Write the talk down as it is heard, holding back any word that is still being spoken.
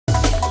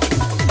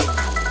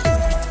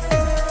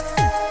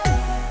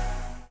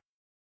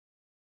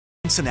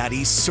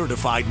Cincinnati's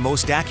certified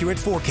most accurate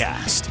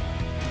forecast.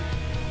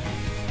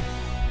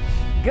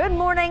 Good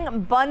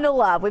morning,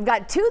 bundle up. We've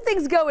got two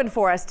things going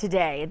for us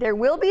today. There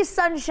will be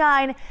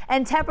sunshine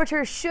and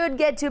temperatures should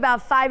get to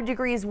about 5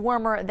 degrees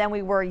warmer than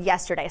we were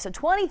yesterday. So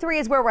 23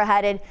 is where we're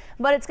headed,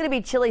 but it's going to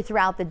be chilly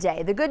throughout the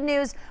day. The good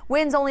news,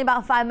 winds only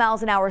about 5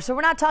 miles an hour. So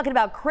we're not talking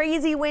about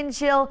crazy wind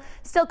chill.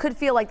 Still could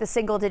feel like the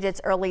single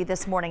digits early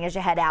this morning as you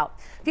head out.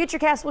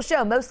 Futurecast will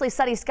show mostly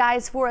sunny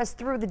skies for us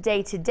through the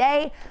day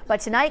today, but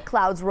tonight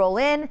clouds roll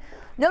in.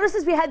 Notice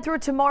as we head through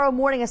tomorrow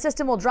morning, a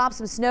system will drop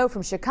some snow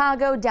from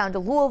Chicago down to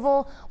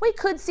Louisville. We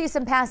could see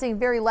some passing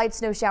very light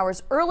snow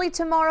showers early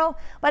tomorrow,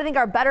 but I think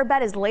our better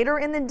bet is later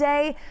in the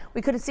day.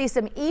 We could see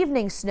some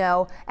evening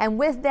snow, and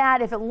with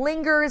that, if it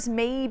lingers,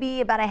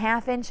 maybe about a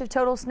 ½ inch of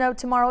total snow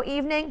tomorrow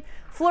evening.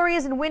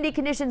 Flurries and windy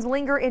conditions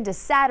linger into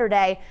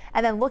Saturday,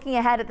 and then looking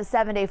ahead at the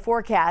 7-day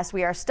forecast,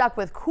 we are stuck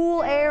with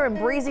cool air and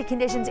breezy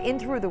conditions in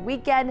through the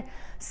weekend.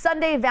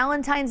 Sunday,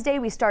 Valentine's Day,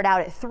 we start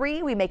out at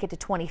 3, we make it to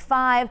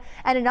 25,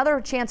 and another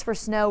chance for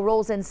snow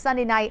rolls in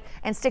Sunday night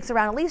and sticks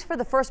around at least for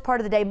the first part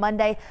of the day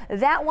Monday.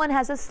 That one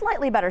has a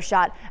slightly better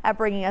shot at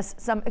bringing us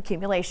some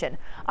accumulation.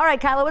 All right,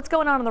 Kyla, what's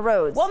going on the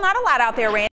roads? Well, not a lot out there, Randy.